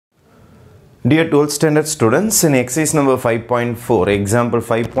Dear 12th standard students, in exercise number 5.4, example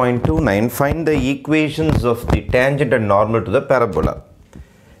 5.29, find the equations of the tangent and normal to the parabola.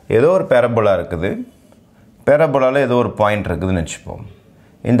 ஏதோ ஒரு parabola இருக்குது. Parabolaல ஏதோ ஒரு point இருக்குதுன்னு வெச்சுப்போம்.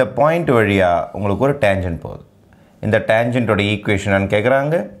 இந்த பாயிண்ட் வழியா உங்களுக்கு ஒரு tangent போகுது. இந்த tangentோட ஈக்குவேஷன்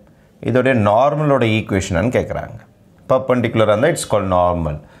கேக்குறாங்க. இதோட நார்மலோட ஈக்குவேஷன் கேக்குறாங்க. Perpendicular and it's called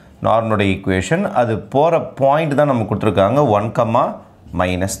normal. Normalோட equation அது போற பாயிண்ட் தான் நமக்கு கொடுத்திருக்காங்க 1,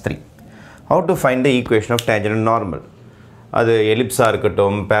 -3. How to find the equation of tangent and normal? அது ellipse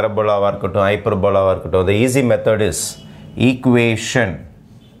இருக்கட்டும், parabola இருக்கட்டும், hyperbola இருக்கட்டும். The easy method is equation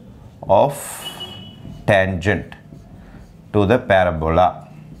of tangent to the parabola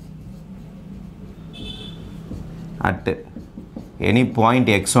at any point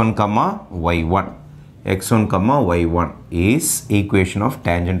x1, y1. x1, y1 is equation of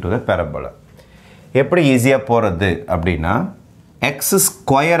tangent to the parabola. எப்படி ஈஸியா போறது அப்படினா x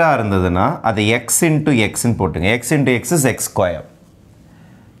square இருந்ததுனா அது x into x ன்னு போட்டுங்க. x into x is x square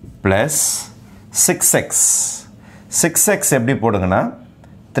plus 6x. 6x எப்படி போடுங்கனா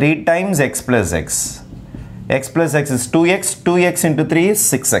 3 times x plus x. x plus x is 2x. 2x into 3 is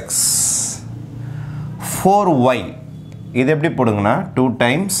 6x. 4y. இது எப்படி போடுங்கனா 2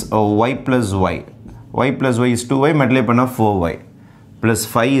 times y plus y. y plus y is 2y multiply பண்ணா 4y. Plus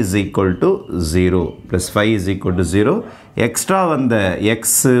 5 is equal to 0. Plus 5 is equal to 0. Extra வந்த x,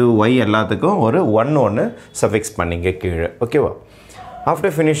 y எல்லாத்துக்கும் ஒரு 1 suffix பண்ணிங்க கீழே. ஓகேவா? After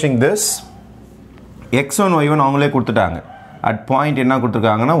finishing this, x1, y1 அவங்களே கொடுத்துட்டாங்க. At point என்ன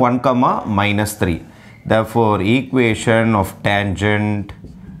கொடுத்துருக்காங்கன்னா 1, -3. Therefore, equation of tangent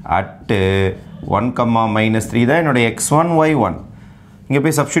at 1, -3 தான் என்னோட x1, y1. இங்கே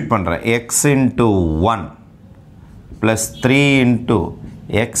போய் substitute பண்ணுறேன். x into 1 plus 3 into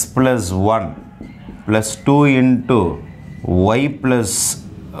x plus 1 plus 2 into y plus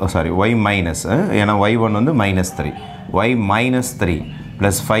y minus ஏன்னா y1 வந்து -3 y minus 3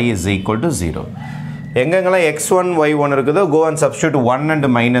 plus 5 is equal to 0. எங்கெங்கெல்லாம் x1 y1 இருக்குதோ go and substitute 1 and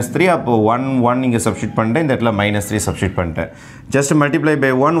 -3. அப்போ 1 இங்கே substitute பண்ணிட்டேன். இந்த இடத்துல -3 substitute பண்ணிட்டேன். just multiply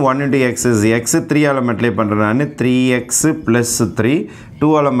by 1 into x is x. 3 ஆல multiply பண்ணுறேன் நான் 3x plus 3.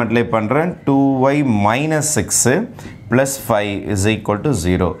 2 ஆல multiply பண்ணுறேன் 2y minus 6 plus 5 is equal to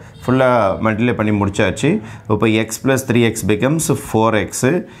 0. ஃபுல்லாக மல்டிப்ளை பண்ணி முடிச்சாச்சு. இப்போ x plus 3x becomes 4x.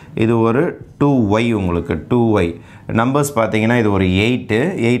 இது ஒரு 2y உங்களுக்கு 2y. நம்பர்ஸ் பார்த்தீங்கன்னா இது ஒரு 8.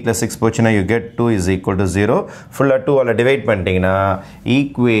 8ல 6 போச்சுன்னா you get 2 is equal to 0. ஃபுல்லாக 2 ஆல் டிவைட் பண்ணிட்டீங்கன்னா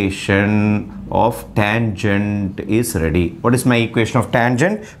equation of tangent is ready. What is my equation of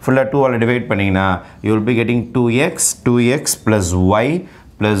tangent? ஃபுல்லாக 2 ஆல் டிவைட் பண்ணிங்கன்னா you will be getting 2x plus y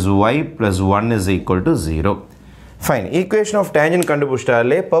plus y plus 1 is equal to 0. Fine. Equation of tangent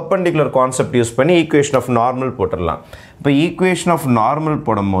கண்டுபிடிச்சிட்டாலே perpendicular concept use பண்ணி equation of normal போட்டுடலாம். இப்போ equation of normal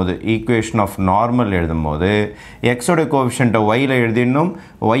போடும்போது equation of normal எழுதும்போது x ஓட coefficient yல எழுதிடணும்,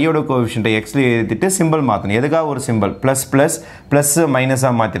 y ஓட coefficient xல எழுதிட்டு simple மாற்றணும். எதுக்காக ஒரு சிம்பிள் ப்ளஸ்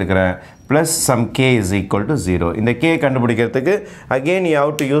மைனஸாக மாற்றிருக்கிறேன். plus some k is equal to 0. இந்த k கண்டுபிடிக்கிறதுக்கு again you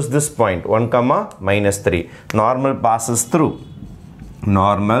have to use this point 1, -3. Normal passes through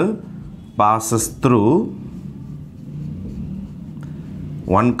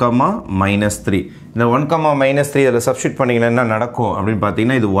 1, -3. இந்த 1, -3 இதில் சப்ஸ்டியூட் பண்ணிங்கன்னா என்ன நடக்கும் அப்படின்னு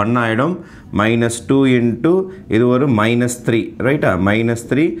பார்த்தீங்கன்னா இது 1 ஆகிடும். -2 into இது ஒரு -3 ரைட்டா.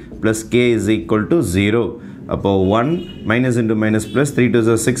 -3 plus k is equal to 0. அப்போ 1 minus into minus plus 3 to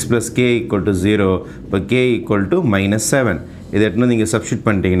 6 plus k equal to 0. இப்போ k equal to -7. இதை எடுத்து நீங்கள் சப்ஸ்டியூட்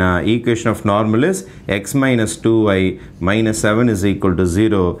பண்ணிட்டீங்கன்னா equation of normal is x minus 2y minus 7 is equal to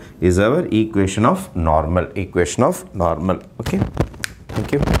 0 is our equation of normal. Okay. Thank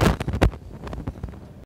you.